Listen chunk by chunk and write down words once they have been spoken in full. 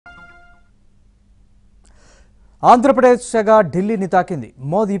ఆంధ్రప్రదేశ్గా ఢిల్లీని తాకింది.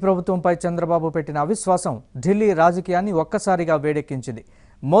 మోదీ ప్రభుత్వంపై చంద్రబాబు పెట్టిన అవిశ్వాసం ఢిల్లీ రాజకీయాన్ని ఒక్కసారిగా వేడెక్కించింది.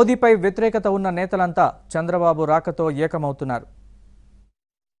 మోదీపై వ్యతిరేకత ఉన్న నేతలంతా చంద్రబాబు రాకతో ఏకమవుతున్నారు.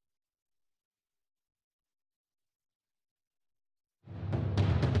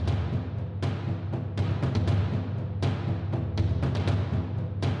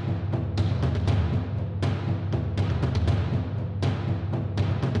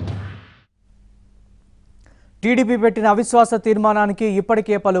 టీడీపీ పెట్టిన అవిశ్వాస తీర్మానానికి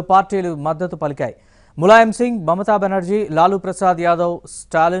ఇప్పటికే పలు పార్టీలు మద్దతు పలికాయి. ములాయం సింగ్, మమతా బెనర్జీ, లాలూ ప్రసాద్ యాదవ్,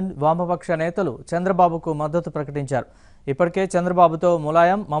 స్టాలిన్, వామపక్ష నేతలు చంద్రబాబుకు మద్దతు ప్రకటించారు. ఇప్పటికే చంద్రబాబుతో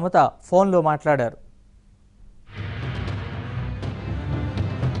ములాయం, మమత ఫోన్లో మాట్లాడారు.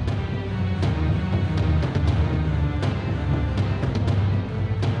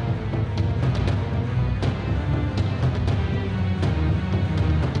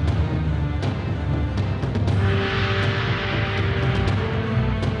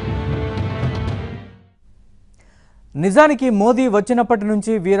 నిజానికి మోదీ వచ్చినప్పటి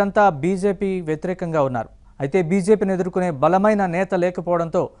నుంచి వీరంతా బీజేపీ వ్యతిరేకంగా ఉన్నారు. అయితే బీజేపీని ఎదుర్కొనే బలమైన నేత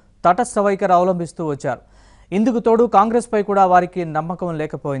లేకపోవడంతో తటస్థ వైఖరి అవలంబిస్తూ వచ్చారు. ఇందుకు తోడు కాంగ్రెస్పై కూడా వారికి నమ్మకం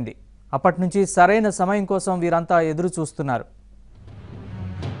లేకపోయింది. అప్పటి నుంచి సరైన సమయం కోసం వీరంతా ఎదురు చూస్తున్నారు.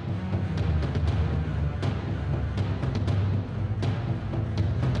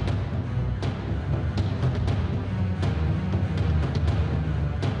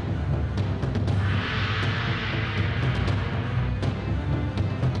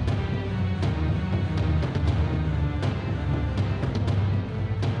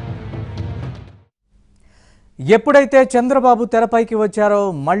 ఎప్పుడైతే చంద్రబాబు తెరపైకి వచ్చారో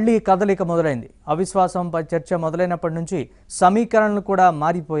మళ్లీ కదలిక మొదలైంది. అవిశ్వాసంపై చర్చ మొదలైనప్పటి నుంచి సమీకరణలు కూడా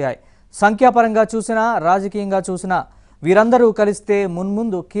మారిపోయాయి. సంఖ్యాపరంగా చూసినా, రాజకీయంగా చూసినా వీరందరూ కలిస్తే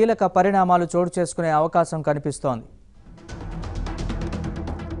మున్ముందు కీలక పరిణామాలు చోటు చేసుకునే అవకాశం కనిపిస్తోంది.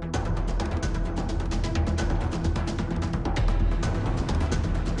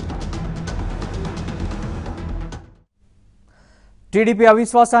 టీడీపీ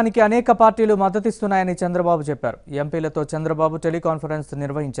అవిశ్వాసానికి అనేక పార్టీలు మద్దతిస్తున్నాయని చంద్రబాబు చెప్పారు. ఎంపీలతో చంద్రబాబు టెలికాన్ఫరెన్స్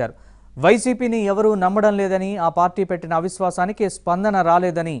నిర్వహించారు. వైసీపీని ఎవరూ నమ్మడం లేదని, ఆ పార్టీ పెట్టిన అవిశ్వాసానికి స్పందన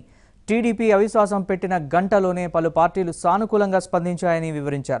రాలేదని, టీడీపీ అవిశ్వాసం పెట్టిన గంటలోనే పలు పార్టీలు సానుకూలంగా స్పందించాయని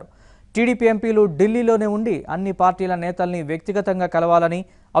వివరించారు. టీడీపీ ఎంపీలు ఢిల్లీలోనే ఉండి అన్ని పార్టీల నేతల్ని వ్యక్తిగతంగా కలవాలని,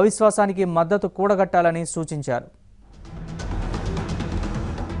 అవిశ్వాసానికి మద్దతు కూడగట్టాలని సూచించారు.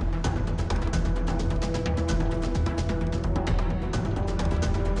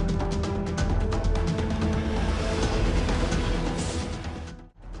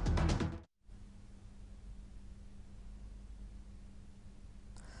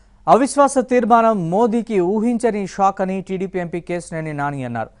 అవిశ్వాస తీర్మానం మోదీకి ఊహించని షాక్ అని టీడీపీ ఎంపీ కేసినేని నాని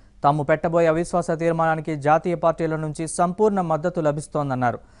అన్నారు. తాము పెట్టబోయే అవిశ్వాస తీర్మానానికి జాతీయ పార్టీల నుంచి సంపూర్ణ మద్దతు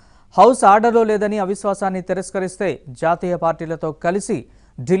లభిస్తోందన్నారు. హౌస్ ఆర్డర్లో లేదని అవిశ్వాసాన్ని తిరస్కరిస్తే జాతీయ పార్టీలతో కలిసి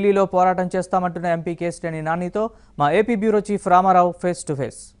ఢిల్లీలో పోరాటం చేస్తామంటున్న ఎంపీ కేసినేని నానితో మా AP bureau chief Ramarao face to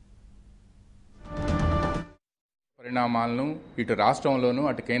face. పరిణామాలను ఇటు రాష్ట్రంలోనూ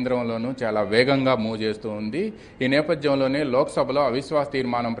అటు కేంద్రంలోనూ చాలా వేగంగా మూవ్ చేస్తూ ఉంది. ఈ నేపథ్యంలోనే లోక్సభలో అవిశ్వాస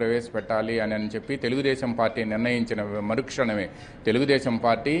తీర్మానం ప్రవేశపెట్టాలి అని చెప్పి తెలుగుదేశం పార్టీ నిర్ణయించిన మరుక్షణమే తెలుగుదేశం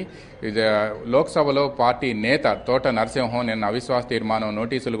పార్టీ లోక్సభలో పార్టీ నేత తోట నరసింహం నిన్న అవిశ్వాస తీర్మానం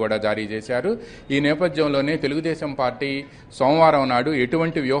నోటీసులు కూడా జారీ చేశారు. ఈ నేపథ్యంలోనే తెలుగుదేశం పార్టీ సోమవారం నాడు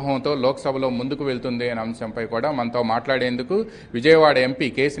ఎటువంటి వ్యూహంతో లోక్సభలో ముందుకు వెళ్తుంది అనే అంశంపై కూడా మనతో మాట్లాడేందుకు విజయవాడ ఎంపీ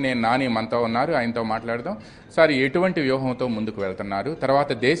కేసినేని నాని మనతో ఉన్నారు. ఆయనతో మాట్లాడదాం. సార్, ఎటువంటి వ్యూహంతో ముందుకు వెళ్తున్నారు?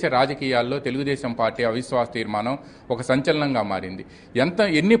 తర్వాత దేశ రాజకీయాల్లో తెలుగుదేశం పార్టీ అవిశ్వాస తీర్మానం ఒక సంచలనంగా మారింది.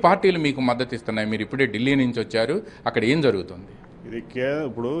 ఎన్ని పార్టీలు మీకు మద్దతు ఇస్తున్నాయి? మీరు ఇప్పుడే ఢిల్లీ నుంచి వచ్చారు, అక్కడ ఏం జరుగుతుంది? ఇది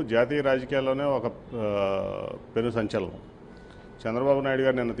ఇప్పుడు జాతీయ రాజకీయాల్లోనే ఒక పెను సంచలనం. చంద్రబాబు నాయుడు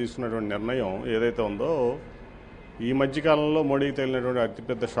గారు నిన్న తీసుకున్నటువంటి నిర్ణయం ఏదైతే ఉందో ఈ మధ్యకాలంలో మోడీకి తగిలినటువంటి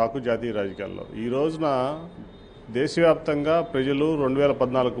అతిపెద్ద షాకు జాతీయ రాజకీయాల్లో. ఈ రోజున దేశవ్యాప్తంగా ప్రజలు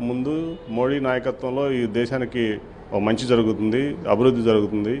 2014 ముందు మోడీ నాయకత్వంలో ఈ దేశానికి ఒక మంచి జరుగుతుంది, అభివృద్ధి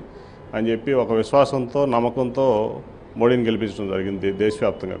జరుగుతుంది అని చెప్పి ఒక విశ్వాసంతో, నమ్మకంతో మోడీని గెలిపించడం జరిగింది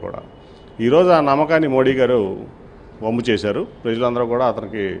దేశవ్యాప్తంగా కూడా. ఈరోజు ఆ నమ్మకాన్ని మోడీ గారు వమ్ము చేశారు. ప్రజలందరూ కూడా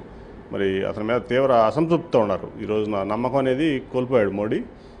అతని మీద తీవ్ర అసంతృప్తితో ఉన్నారు. ఈ రోజున నమ్మకం అనేది కోల్పోయాడు మోడీ.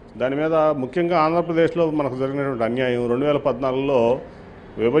 దాని మీద ముఖ్యంగా ఆంధ్రప్రదేశ్లో మనకు జరిగినటువంటి అన్యాయం 2014లో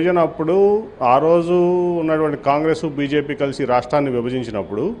విభజన అప్పుడు ఆ రోజు ఉన్నటువంటి కాంగ్రెస్, బీజేపీ కలిసి రాష్ట్రాన్ని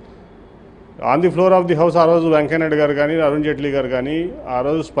విభజించినప్పుడు on the floor of the house ఆ రోజు వెంకయ్యనాయుడు గారు కానీ, అరుణ్ జైట్లీ గారు కానీ ఆ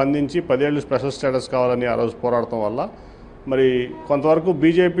రోజు స్పందించి 10 ఏళ్ళు స్పెషల్ స్టేటస్ కావాలని ఆ రోజు పోరాడటం వల్ల కొంతవరకు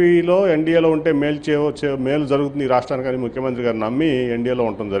బీజేపీలో ఎన్డీఏలో ఉంటే మేలు జరుగుతుంది ఈ రాష్ట్రానికి అని ముఖ్యమంత్రి గారు నమ్మి ఎన్డీఏలో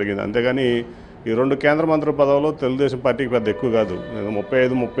ఉండటం జరిగింది. అంతేగాని ఈ 2 కేంద్ర మంత్రి పదవులు తెలుగుదేశం పార్టీకి పెద్ద ఎక్కువ కాదు.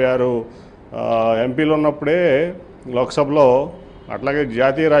 35, 36 ఎంపీలు ఉన్నప్పుడే లోక్సభలో, అట్లాగే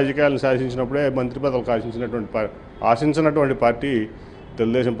జాతీయ రాజకీయాలను శాసించినప్పుడే మంత్రి పదవులు ఆశించినటువంటి పార్టీ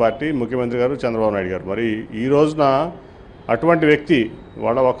తెలుగుదేశం పార్టీ, ముఖ్యమంత్రి గారు చంద్రబాబు నాయుడు గారు. మరి ఈ రోజున అటువంటి వ్యక్తి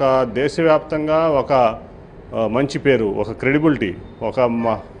వాళ్ళ ఒక దేశవ్యాప్తంగా ఒక మంచి పేరు, ఒక క్రెడిబిలిటీ, ఒక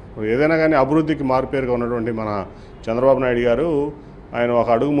ఏదైనా కానీ అభివృద్ధికి మారుపేరుగా ఉన్నటువంటి మన చంద్రబాబు నాయుడు గారు ఆయన ఒక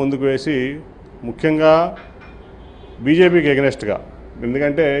అడుగు ముందుకు వేసి ముఖ్యంగా బీజేపీకి ఎగనెస్ట్గా,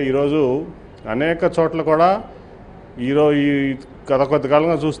 ఎందుకంటే ఈరోజు అనేక చోట్ల కూడా ఈ గత కొద్ది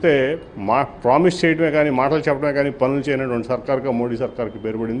కాలంగా చూస్తే ప్రామిస్ చేయడమే కానీ, మాటలు చెప్పడమే కానీ పనులు చేయనటువంటి సర్కారుగా మోడీ సర్కార్కి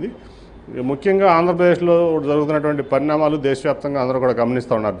పేరుపడింది. ముఖ్యంగా ఆంధ్రప్రదేశ్లో జరుగుతున్నటువంటి పరిణామాలు దేశవ్యాప్తంగా అందరూ కూడా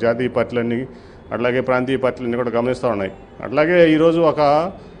గమనిస్తూ ఉన్నారు. జాతీయ పార్టీలన్నీ అట్లాగే ప్రాంతీయ పార్టీలన్నీ కూడా గమనిస్తూ ఉన్నాయి. అట్లాగే ఈరోజు ఒక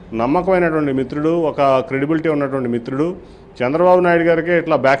నమ్మకమైనటువంటి మిత్రుడు, ఒక క్రెడిబిలిటీ ఉన్నటువంటి మిత్రుడు చంద్రబాబు నాయుడు గారికి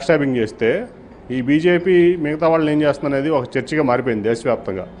ఇట్లా బ్యాక్ స్టాబింగ్ చేస్తే ఈ బీజేపీ మిగతా వాళ్ళని ఏం చేస్తుందనేది ఒక చర్చగా మారిపోయింది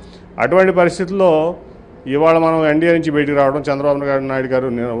దేశవ్యాప్తంగా. అటువంటి పరిస్థితుల్లో ఇవాళ మనం ఎన్డీఏ నుంచి బయటకు రావడం, చంద్రబాబు నాయుడు గారు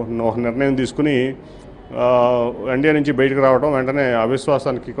ఒక నిర్ణయం తీసుకుని ఎన్డీఏ నుంచి బయటకు రావడం, వెంటనే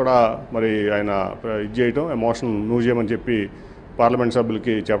అవిశ్వాసానికి కూడా మరి ఆయన ఇది చేయటం, మోషన్ మూవ్ చేయమని చెప్పి పార్లమెంట్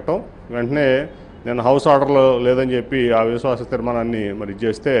సభ్యులకి చెప్పడం, వెంటనే నేను హౌస్ ఆర్డర్లో లేదని చెప్పి ఆ విశ్వాస తీర్మానాన్ని మరి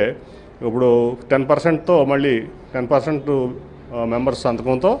చేస్తే ఇప్పుడు 10%తో మళ్ళీ 10% మెంబర్స్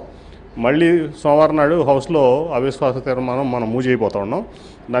సంతకంతో మళ్ళీ సోమవారం నాడు హౌస్లో అవిశ్వాస తీర్మానం మనం మూవ్ అయిపోతూ ఉన్నాం.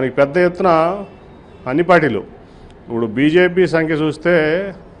 దానికి పెద్ద ఎత్తున అన్ని పార్టీలు, ఇప్పుడు బీజేపీ సంఖ్య చూస్తే,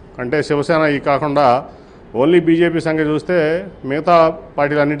 అంటే శివసేన ఈ కాకుండా ఓన్లీ బీజేపీ సంఖ్య చూస్తే మిగతా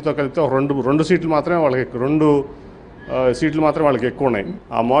పార్టీలు అన్నింటితో కలిపితే ఒక రెండు సీట్లు మాత్రమే వాళ్ళకి, 2 సీట్లు మాత్రం వాళ్ళకి ఎక్కువ ఉన్నాయి.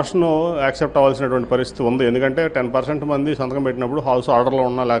 ఆ మోషన్ యాక్సెప్ట్ అవ్వాల్సినటువంటి పరిస్థితి ఉంది. ఎందుకంటే 10% మంది సంతకం పెట్టినప్పుడు హౌస్ ఆర్డర్లో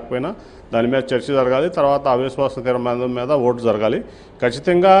ఉన్నా లేకపోయినా దాని మీద చర్చ జరగాలి, తర్వాత అవిశ్వాస తీర్మానం మీద ఓటు జరగాలి.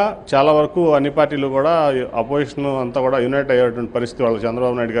 ఖచ్చితంగా చాలా వరకు అన్ని పార్టీలు కూడా అపోజిషన్ అంతా కూడా యునైట్ అయ్యేటువంటి పరిస్థితి వాళ్ళ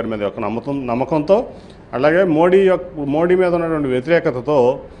చంద్రబాబు నాయుడు గారి మీద ఒక నమ్మకంతో, అలాగే మోడీ మీద ఉన్నటువంటి వ్యతిరేకతతో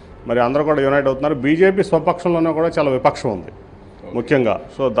మరి అందరూ కూడా యునైట్ అవుతున్నారు. బీజేపీ స్వపక్షంలోనే కూడా చాలా విపక్షం ఉంది ముఖ్యంగా.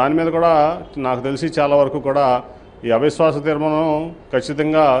 సో దాని మీద కూడా నాకు తెలిసి చాలా వరకు కూడా ఈ అవిశ్వాస తీర్మానం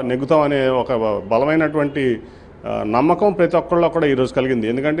ఖచ్చితంగా నెగ్గుతామనే ఒక బలమైనటువంటి నమ్మకం ప్రతి ఒక్కళ్ళలో కూడా ఈరోజు కలిగింది.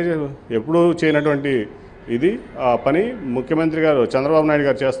 ఎందుకంటే ఎప్పుడూ చేయనటువంటి ఇది పని ముఖ్యమంత్రి గారు చంద్రబాబు నాయుడు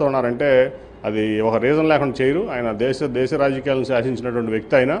గారు చేస్తూ ఉన్నారంటే అది ఒక రీజన్ లేకుండా చేయరు. ఆయన దేశ రాజకీయాలను శాసించినటువంటి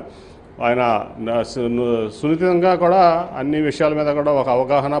వ్యక్తి ఆయన సున్నితంగా కూడా అన్ని విషయాల మీద కూడా ఒక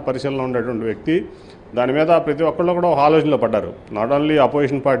అవగాహన, పరిశీలన ఉండేటువంటి వ్యక్తి. దాని మీద ప్రతి ఒక్కళ్ళు కూడా ఒక ఆలోచనలో పడ్డారు. Not only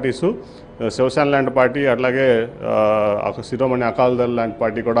opposition parties, Shiv Sena లాంటి పార్టీ, అట్లాగే శిరోమణి అకాలీదళ్ లాంటి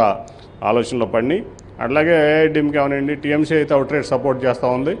పార్టీ కూడా ఆలోచనలో పడి, అట్లాగే ఏఐడిఎంకే అవనండి, టీఎంసీ అయితే అవుట్రేట్ సపోర్ట్ చేస్తూ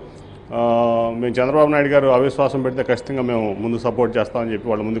ఉంది. మేము చంద్రబాబు నాయుడు గారు అవిశ్వాసం పెడితే ఖచ్చితంగా మేము ముందు సపోర్ట్ చేస్తామని చెప్పి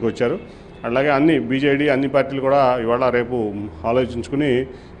వాళ్ళు ముందుకు వచ్చారు. అట్లాగే అన్ని బీజేడీ అన్ని పార్టీలు కూడా ఇవాళ రేపు ఆలోచించుకుని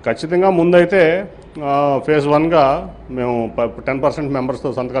ఖచ్చితంగా ముందైతే ఫేజ్ 1గా మేము 10% మెంబర్స్తో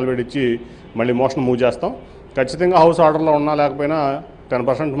సంతకాలు పెట్టించి మళ్ళీ మోషన్ మూవ్ చేస్తాం. ఖచ్చితంగా హౌస్ ఆర్డర్లో ఉన్నా లేకపోయినా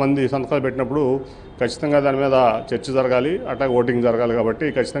 10% మంది సంతకాలు పెట్టినప్పుడు ఖచ్చితంగా దాని మీద చర్చ జరగాలి, అట్లాగే ఓటింగ్ జరగాలి. కాబట్టి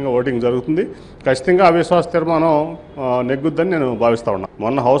ఖచ్చితంగా ఓటింగ్ జరుగుతుంది. ఖచ్చితంగా అవిశ్వాస తీర్మానం నెగ్గుద్దని నేను భావిస్తూ ఉన్నాను.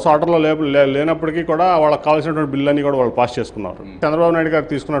 మొన్న హౌస్ ఆర్డర్లో లేనప్పటికీ కూడా వాళ్ళకి కావాల్సినటువంటి బిల్లు కూడా వాళ్ళు పాస్ చేసుకున్నారు. చంద్రబాబు నాయుడు గారు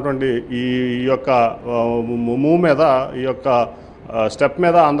తీసుకున్నటువంటి ఈ యొక్క మూవ్ మీద, ఈ యొక్క స్టెప్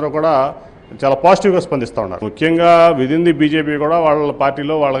మీద అందరూ కూడా చాలా పాజిటివ్గా స్పందిస్తూ ఉన్నారు. ముఖ్యంగా విదిన్ ది బీజేపీ కూడా వాళ్ళ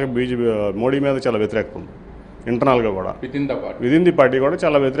పార్టీలో వాళ్ళకి మోడీ మీద చాలా వ్యతిరేకత ఉంది. ఇంటర్నల్గా కూడా విదిన్ ది పార్టీ కూడా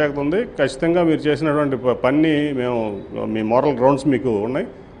చాలా వ్యతిరేకత ఉంది. ఖచ్చితంగా మీరు చేసినటువంటి పని మీ మోరల్ గ్రౌండ్స్ మీకు ఉన్నాయి,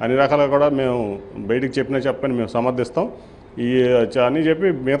 అన్ని రకాలుగా కూడా మేము బయటికి చెప్పని మేము సమర్థిస్తాం. అని చెప్పి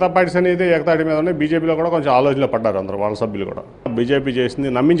మిగతా పార్టీస్ అనేది ఏకతాటి మీద ఉన్నాయి. బీజేపీలో కూడా కొంచెం ఆలోచనలో పడ్డారు అందరూ, వాళ్ళ సభ్యులు కూడా. బీజేపీ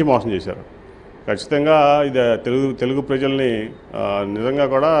చేసింది నమ్మించి మోసం చేశారు. ఖచ్చితంగా ఇది తెలుగు ప్రజల్ని నిజంగా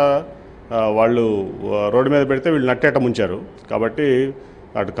కూడా వాళ్ళు రోడ్డు మీద పెడితే వీళ్ళు నట్టేట ముంచారు. కాబట్టి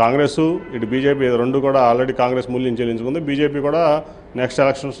అటు కాంగ్రెస్, ఇటు బీజేపీ రెండు కూడా ఆల్రెడీ కాంగ్రెస్ మూల్యం చెల్లించుకుంది, బీజేపీ కూడా నెక్స్ట్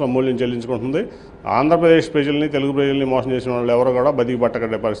ఎలక్షన్స్లో మూల్యం చెల్లించుకుంటుంది. ఆంధ్రప్రదేశ్ ప్రజల్ని, తెలుగు ప్రజల్ని మోసం చేసిన వాళ్ళు ఎవరు కూడా బతికి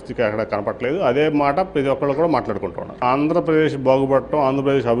పట్టగడే పరిస్థితికి అక్కడ కనపట్లేదు. అదే మాట ప్రతి ఒక్కళ్ళు కూడా మాట్లాడుకుంటున్నారు. ఆంధ్రప్రదేశ్ బాగుపడటం,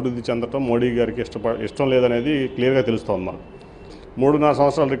 ఆంధ్రప్రదేశ్ అభివృద్ధి చెందటం మోడీ గారికి ఇష్టం లేదనేది క్లియర్గా తెలుస్తోంది. మాకు 3.5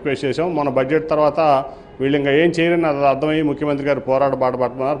 సంవత్సరాలు రిక్వెస్ట్ చేసాం. మన బడ్జెట్ తర్వాత వీళ్ళు ఇంకా ఏం చేయరని అది అర్థమయ్యి ముఖ్యమంత్రి గారు పోరాట బాట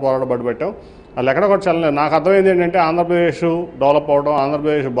పెట్టాం. వాళ్ళు ఎక్కడ కూడా చల్లలేదు. నాకు అర్థమైంది ఏంటంటే ఆంధ్రప్రదేశ్ డెవలప్ అవ్వడం,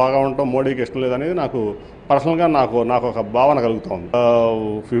 ఆంధ్రప్రదేశ్ బాగా ఉండటం మోడీకి ఇష్టం లేదనేది నాకు పర్సనల్గా నాకు ఒక భావన కలుగుతుంది.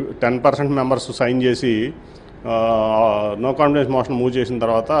 10% మెంబర్స్ సైన్ చేసి నో కాన్ఫిడెన్స్ మోషన్ మూవ్ చేసిన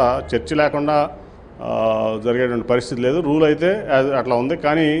తర్వాత చర్చ లేకుండా జరిగేటువంటి పరిస్థితి లేదు. రూల్ అయితే అట్లా ఉంది.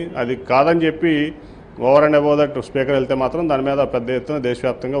 కానీ అది కాదని చెప్పి over and above that speaker వెళ్తే మాత్రం దాని మీద పెద్ద ఎత్తున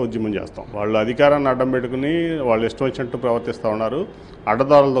దేశవ్యాప్తంగా ఉద్యమం చేస్తాం. వాళ్ళు అధికారాన్ని అడ్డం పెట్టుకుని వాళ్ళు ఇష్టం వచ్చినట్టు ప్రవర్తిస్తూ ఉన్నారు,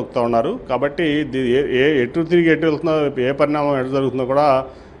 అడ్డదారులు దొక్కుతూ ఉన్నారు. కాబట్టి ఎటు తిరిగి ఎటు వెళ్తుందో, ఏ పరిణామం ఎటు జరుగుతుందో కూడా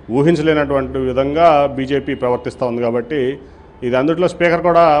ఊహించలేనటువంటి విధంగా బీజేపీ ప్రవర్తిస్తూ ఉంది. కాబట్టి ఇది అందుట్లో స్పీకర్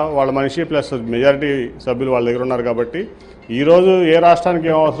కూడా వాళ్ళ మనిషి ప్లస్ మెజారిటీ సభ్యులు వాళ్ళ దగ్గర ఉన్నారు. కాబట్టి ఈరోజు ఏ రాష్ట్రానికి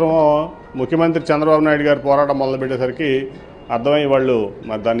ఏం అవసరమో ముఖ్యమంత్రి చంద్రబాబు నాయుడు గారు పోరాటం మొదలుపెట్టేసరికి అర్థమై వాళ్ళు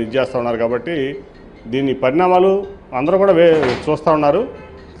మరి దాన్ని చేస్తూ ఉన్నారు. కాబట్టి దీని పరిణామాలు అందరూ కూడా చూస్తూ ఉన్నారు.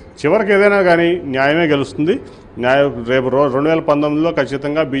 చివరికి ఏదైనా కానీ న్యాయమే గెలుస్తుంది. రేపు 2019లో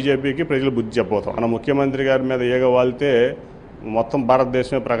ఖచ్చితంగా బీజేపీకి ప్రజలు బుద్ధి చెప్పబోతాం. మన ముఖ్యమంత్రి గారి మీద ఏగ వాలితే మొత్తం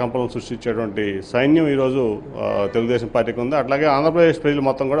భారతదేశమే ప్రకంపనలు సృష్టించేటువంటి సైన్యం ఈరోజు తెలుగుదేశం పార్టీకి ఉంది. అట్లాగే ఆంధ్రప్రదేశ్ ప్రజలు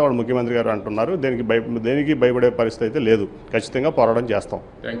మొత్తం కూడా వాళ్ళు ముఖ్యమంత్రి గారు అంటున్నారు. దేనికి భయపడే పరిస్థితి అయితే లేదు. ఖచ్చితంగా పోరాటం చేస్తాం.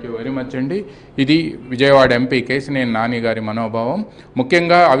 థ్యాంక్ యూ వెరీ మచ్ అండి. ఇది విజయవాడ ఎంపీ కేసినేని నాని గారి మనోభావం.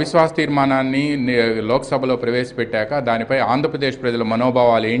 ముఖ్యంగా అవిశ్వాస తీర్మానాన్ని లోక్సభలో ప్రవేశపెట్టాక దానిపై ఆంధ్రప్రదేశ్ ప్రజల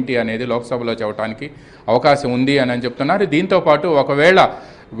మనోభావాలు ఏంటి అనేది లోక్సభలో చెప్పడానికి అవకాశం ఉంది అని చెప్తున్నారు. దీంతోపాటు ఒకవేళ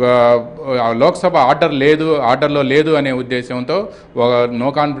లోక్సభ ఆర్డర్లో లేదు అనే ఉద్దేశంతో నో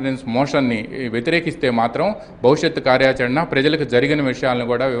కాన్ఫిడెన్స్ మోషన్ని వ్యతిరేకిస్తే మాత్రం భవిష్యత్తు కార్యాచరణ ప్రజలకు జరిగిన విషయాలను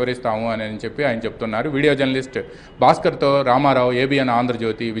కూడా వివరిస్తాము అని చెప్పి ఆయన చెప్తున్నారు. Video journalist భాస్కర్తో Ramarao, ABN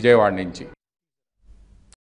Andhra Jyothi, Vijayawada నుంచి.